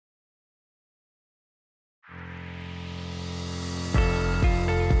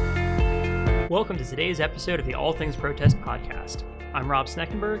Welcome to today's episode of the All Things Protest podcast. I'm Rob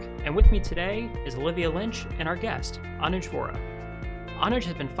Sneckenberg, and with me today is Olivia Lynch and our guest, Anuj Vohra. Anuj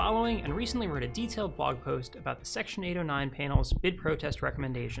has been following and recently wrote a detailed blog post about the Section 809 panel's bid protest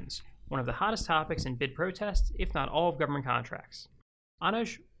recommendations, one of the hottest topics in bid protests, if not all of government contracts.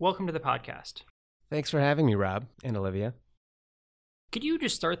 Anuj, welcome to the podcast. Thanks for having me, Rob and Olivia. Could you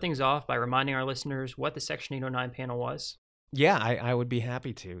just start things off by reminding our listeners what the Section 809 panel was? Yeah, I would be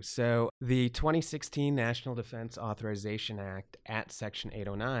happy to. So the 2016 National Defense Authorization Act at Section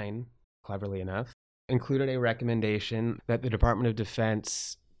 809, cleverly enough, included a recommendation that the Department of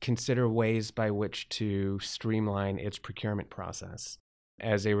Defense consider ways by which to streamline its procurement process.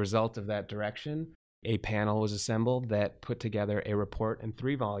 As a result of that direction, a panel was assembled that put together a report in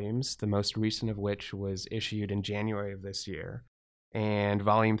 3 volumes, the most recent of which was issued in January of this year. And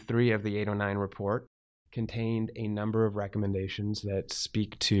Volume 3 of the 809 report contained a number of recommendations that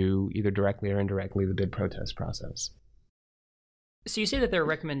speak to either directly or indirectly the bid protest process. So you say that there are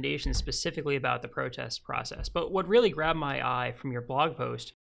recommendations specifically about the protest process, but what really grabbed my eye from your blog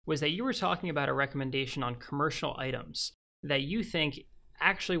post was that you were talking about a recommendation on commercial items that you think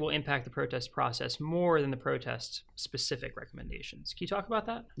actually will impact the protest process more than the protest-specific recommendations. Can you talk about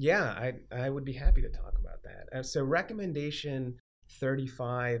that? Yeah, I would be happy to talk about that. So recommendation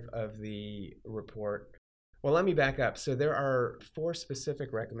 35 of the report. Well, let me back up. So there are 4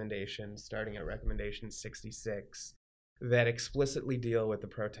 specific recommendations, starting at recommendation 66, that explicitly deal with the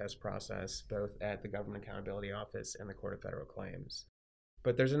protest process, both at the Government Accountability Office and the Court of Federal Claims.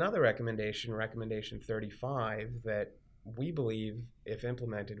 But there's another recommendation, recommendation 35, that we believe, if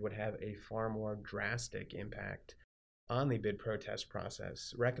implemented, would have a far more drastic impact on the bid protest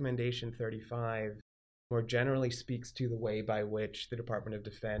process. Recommendation 35 more generally speaks to the way by which the Department of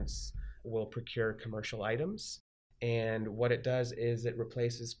Defense will procure commercial items. And what it does is it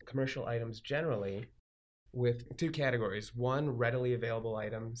replaces commercial items generally with 2 categories. 1, readily available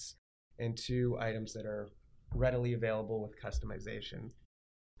items, and 2, items that are readily available with customization.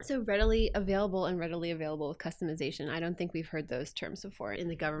 So readily available and readily available with customization. I don't think we've heard those terms before in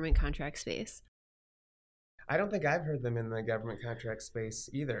the government contract space. I don't think I've heard them in the government contract space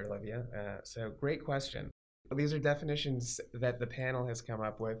either, Olivia. So great question. These are definitions that the panel has come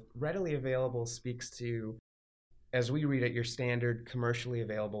up with. Readily available speaks to, as we read it, your standard commercially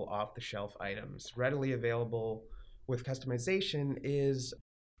available off-the-shelf items. Readily available with customization is,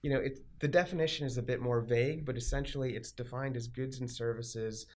 the definition is a bit more vague, but essentially it's defined as goods and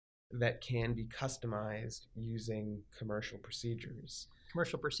services that can be customized using commercial procedures.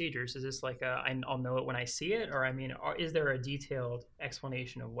 Commercial procedures, is this like I'll know it when I see it? Or is there a detailed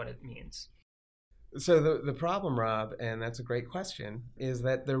explanation of what it means? So the problem, Rob, and that's a great question, is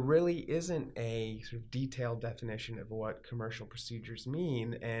that there really isn't a sort of detailed definition of what commercial procedures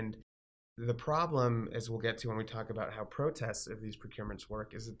mean. And the problem, as we'll get to when we talk about how protests of these procurements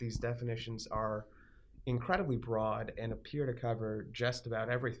work, is that these definitions are incredibly broad and appear to cover just about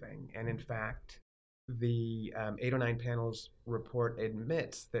everything. And in fact, the 809 panel's report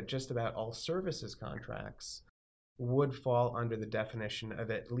admits that just about all services contracts would fall under the definition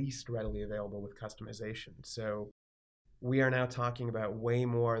of at least readily available with customization. So we are now talking about way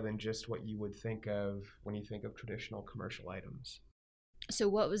more than just what you would think of when you think of traditional commercial items. So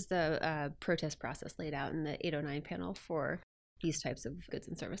what was the protest process laid out in the 809 panel for these types of goods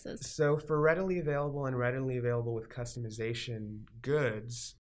and services? So for readily available and readily available with customization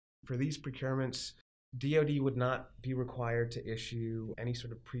goods, for these procurements, DoD would not be required to issue any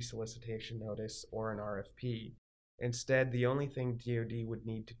sort of pre-solicitation notice or an RFP. Instead, the only thing DoD would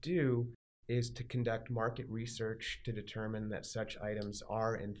need to do is to conduct market research to determine that such items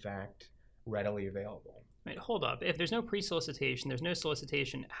are, in fact, readily available. Wait, hold up. If there's no pre-solicitation, there's no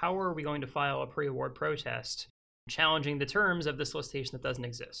solicitation, how are we going to file a pre-award protest challenging the terms of the solicitation that doesn't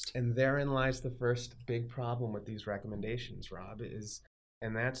exist? And therein lies the first big problem with these recommendations, Rob,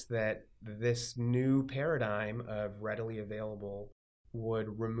 and that's that this new paradigm of readily available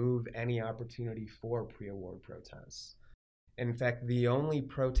would remove any opportunity for pre-award protests. In fact, the only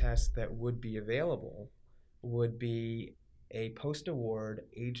protest that would be available would be a post-award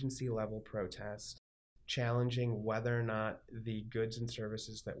agency-level protest challenging whether or not the goods and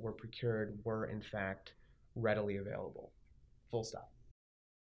services that were procured were, in fact, readily available. Full stop.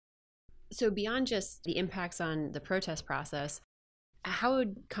 So beyond just the impacts on the protest process, how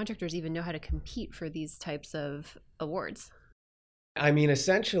would contractors even know how to compete for these types of awards?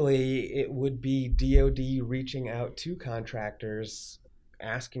 Essentially, it would be DoD reaching out to contractors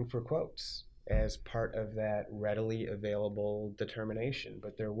asking for quotes as part of that readily available determination.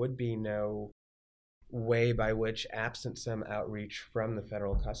 But there would be no way by which, absent some outreach from the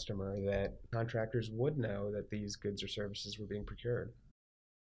federal customer, that contractors would know that these goods or services were being procured.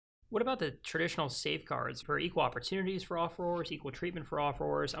 What about the traditional safeguards for equal opportunities for offerors, equal treatment for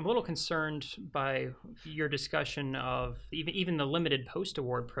offerors? I'm a little concerned by your discussion of even the limited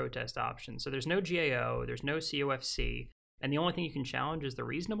post-award protest option. So there's no GAO, there's no COFC, and the only thing you can challenge is the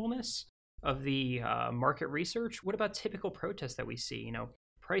reasonableness of the market research. What about typical protests that we see?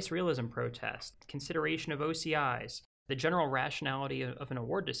 Price realism protest, consideration of OCIs, the general rationality of an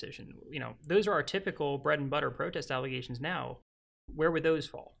award decision. Those are our typical bread and butter protest allegations now. Where would those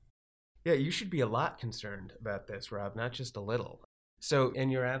fall? Yeah, you should be a lot concerned about this, Rob, not just a little. So,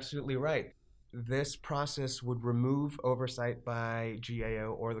 and you're absolutely right. This process would remove oversight by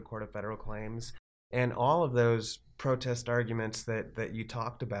GAO or the Court of Federal Claims, and all of those protest arguments that you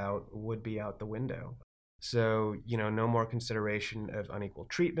talked about would be out the window. So, no more consideration of unequal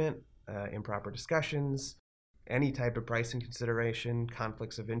treatment, improper discussions, any type of pricing consideration,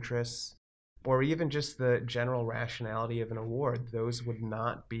 conflicts of interest, or even just the general rationality of an award. Those would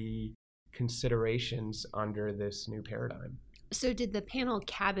not be considerations under this new paradigm. So did the panel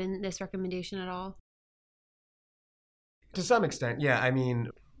cabin this recommendation at all? To some extent, yeah. I mean,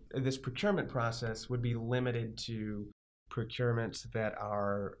 this procurement process would be limited to procurements that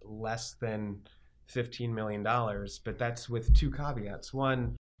are less than $15 million, but that's with two caveats.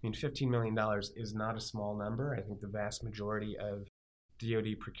 One, $15 million is not a small number. I think the vast majority of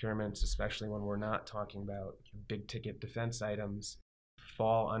DoD procurements, especially when we're not talking about big ticket defense items,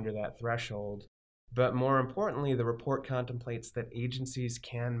 fall under that threshold. But more importantly, the report contemplates that agencies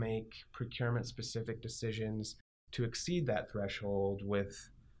can make procurement-specific decisions to exceed that threshold with,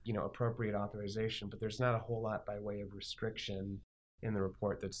 appropriate authorization. But there's not a whole lot by way of restriction in the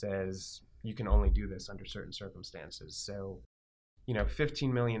report that says you can only do this under certain circumstances. So,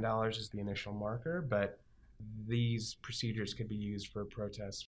 $15 million is the initial marker, but these procedures could be used for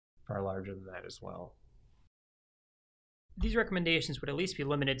protests far larger than that as well. These recommendations would at least be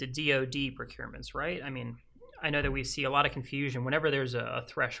limited to DoD procurements, right? I mean, I know that we see a lot of confusion whenever there's a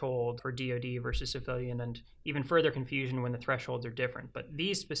threshold for DoD versus civilian, and even further confusion when the thresholds are different. But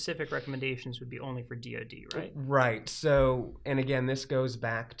these specific recommendations would be only for DoD, right? Right. So, and again, this goes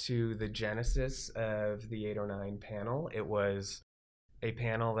back to the genesis of the 809 panel. It was a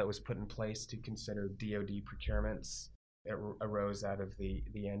panel that was put in place to consider DoD procurements. It arose out of the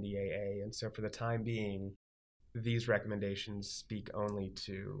NDAA. And so for the time being, these recommendations speak only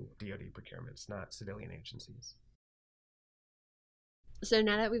to DoD procurements, not civilian agencies. So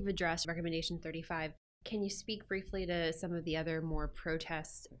now that we've addressed recommendation 35, can you speak briefly to some of the other more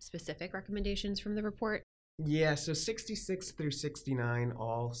protest-specific recommendations from the report? Yeah, so 66 through 69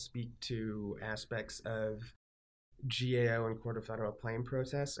 all speak to aspects of GAO and Court of Federal Claim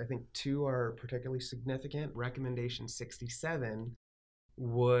protests. I think two are particularly significant. Recommendation 67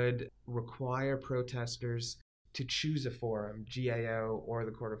 would require protesters to choose a forum, GAO or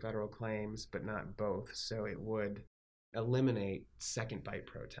the Court of Federal Claims, but not both. So it would eliminate second bite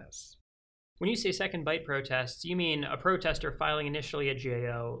protests. When you say second bite protests, you mean a protester filing initially at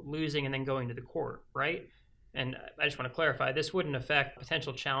GAO, losing, and then going to the court, right? And I just want to clarify, this wouldn't affect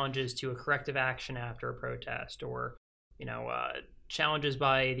potential challenges to a corrective action after a protest, or challenges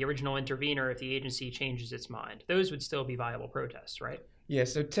by the original intervener if the agency changes its mind. Those would still be viable protests, right? Yeah,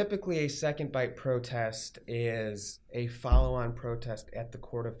 so typically a second bite protest is a follow-on protest at the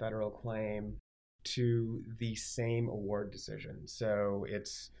Court of Federal Claim to the same award decision. So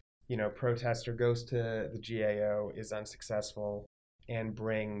it's, protester goes to the GAO, is unsuccessful, and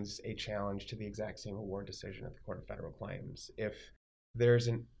brings a challenge to the exact same award decision at the Court of Federal Claims. If there's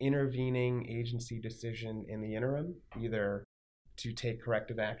an intervening agency decision in the interim, either to take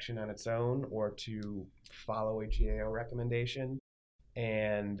corrective action on its own or to follow a GAO recommendation,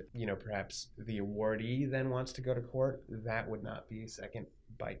 and perhaps the awardee then wants to go to court, that would not be a second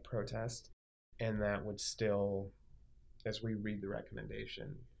bite protest, and that would still, as we read the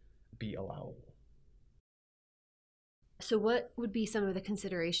recommendation, be allowable. So what would be some of the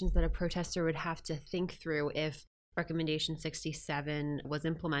considerations that a protester would have to think through if recommendation 67 was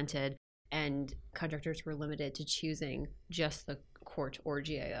implemented and contractors were limited to choosing just the court or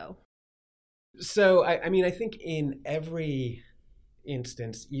GAO? So I think in every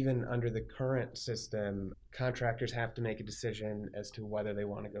instance, even under the current system, contractors have to make a decision as to whether they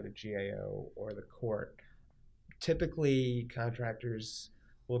want to go to GAO or the court. Typically, contractors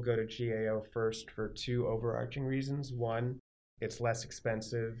will go to GAO first for two overarching reasons. One, it's less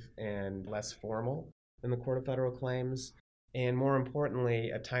expensive and less formal than the Court of Federal Claims. And more importantly,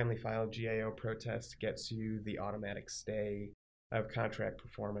 a timely filed GAO protest gets you the automatic stay of contract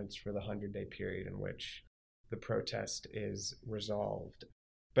performance for the 100-day period in which the protest is resolved.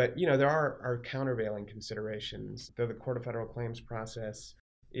 But, there are countervailing considerations. Though the Court of Federal Claims process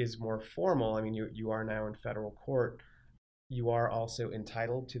is more formal, I mean, you are now in federal court, you are also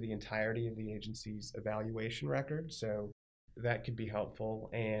entitled to the entirety of the agency's evaluation record, so that could be helpful.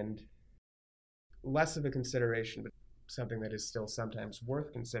 And less of a consideration, but something that is still sometimes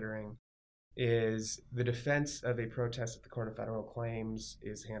worth considering, is the defense of a protest at the Court of Federal Claims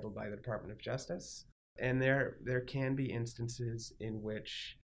is handled by the Department of Justice. And there can be instances in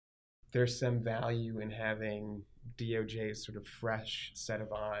which there's some value in having DOJ's sort of fresh set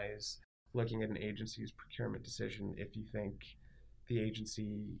of eyes looking at an agency's procurement decision if you think the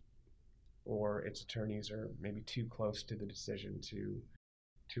agency or its attorneys are maybe too close to the decision to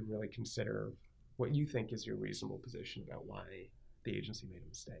really consider what you think is your reasonable position about why the agency made a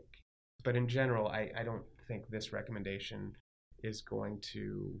mistake. But in general, I don't think this recommendation is going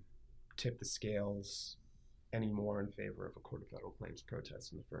to tip the scales any more in favor of a Court of Federal Claims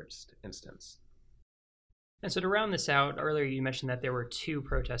protest in the first instance. And so to round this out, earlier you mentioned that there were 2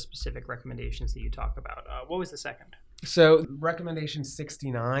 protest-specific recommendations that you talked about. What was the second? So recommendation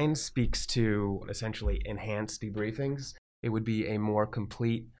 69 speaks to essentially enhanced debriefings. It would be a more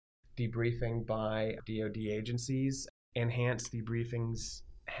complete debriefing by DoD agencies. Enhanced debriefings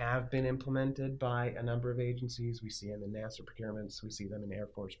have been implemented by a number of agencies. We see them in NASA procurements. We see them in Air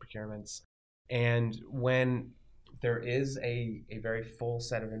Force procurements. And when there is a very full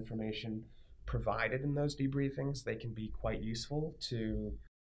set of information provided in those debriefings, they can be quite useful to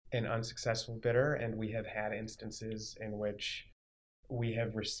an unsuccessful bidder. And we have had instances in which we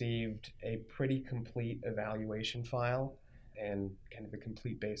have received a pretty complete evaluation file and kind of a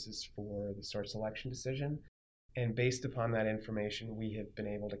complete basis for the source selection decision. And based upon that information, we have been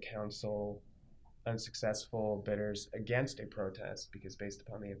able to counsel unsuccessful bidders against a protest because based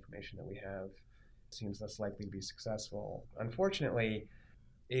upon the information that we have, it seems less likely to be successful. Unfortunately,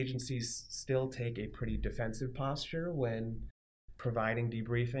 agencies still take a pretty defensive posture when providing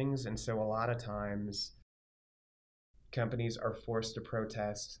debriefings, and so a lot of times companies are forced to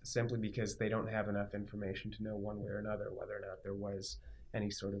protest simply because they don't have enough information to know one way or another whether or not there was any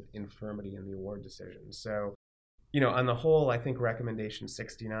sort of infirmity in the award decision. So on the whole, I think recommendation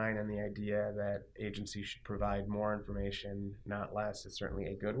 69 and the idea that agencies should provide more information, not less, is certainly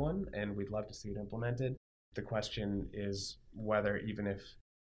a good one, and we'd love to see it implemented. The question is whether, even if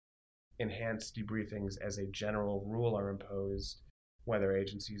enhanced debriefings as a general rule are imposed, whether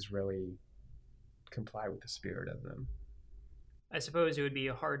agencies really comply with the spirit of them. I suppose it would be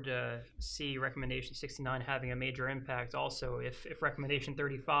hard to see recommendation 69 having a major impact also if recommendation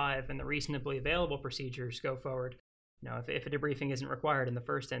 35 and the reasonably available procedures go forward. If a debriefing isn't required in the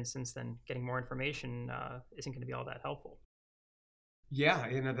first instance, then getting more information isn't going to be all that helpful. Yeah,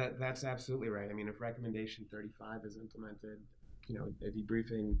 that's absolutely right. I mean, if recommendation 35 is implemented, a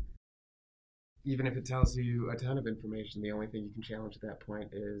debriefing, even if it tells you a ton of information, the only thing you can challenge at that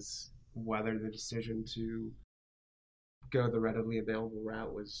point is whether the decision to go the readily available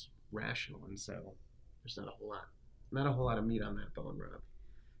route was rational. And so there's not a whole lot of meat on that bone, Rob.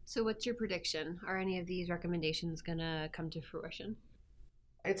 So what's your prediction? Are any of these recommendations going to come to fruition?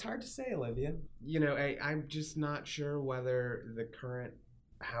 It's hard to say, Olivia. I'm just not sure whether the current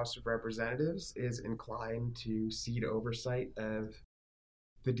House of Representatives is inclined to cede oversight of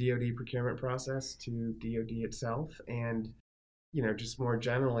the DoD procurement process to DoD itself, and just more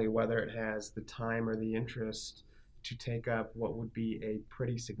generally whether it has the time or the interest to take up what would be a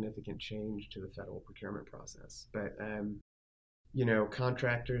pretty significant change to the federal procurement process. But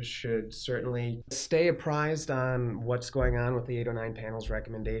contractors should certainly stay apprised on what's going on with the 809 panel's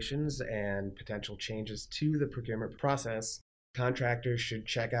recommendations and potential changes to the procurement process. Contractors should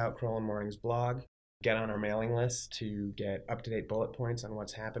check out Crowell Moring's blog, get on our mailing list to get up-to-date bullet points on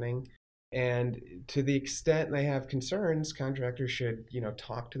what's happening. And to the extent they have concerns, contractors should,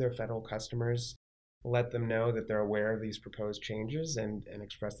 talk to their federal customers, let them know that they're aware of these proposed changes and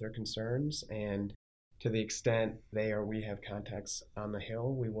express their concerns. And to the extent they or we have contacts on the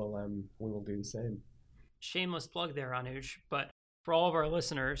Hill, we will do the same. Shameless plug there, Anuj, but for all of our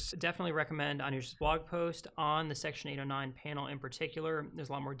listeners, definitely recommend Anuj's blog post on the Section 809 panel in particular. There's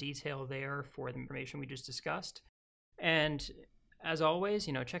a lot more detail there for the information we just discussed. And as always,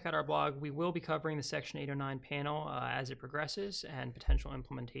 check out our blog. We will be covering the Section 809 panel as it progresses and potential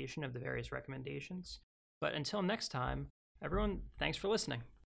implementation of the various recommendations. But until next time, everyone, thanks for listening.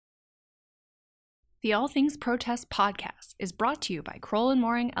 The All Things Protest podcast is brought to you by Crowell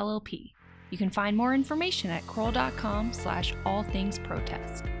Moring LLP. You can find more information at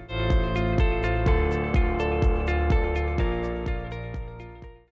crowell.com/allthingsprotest.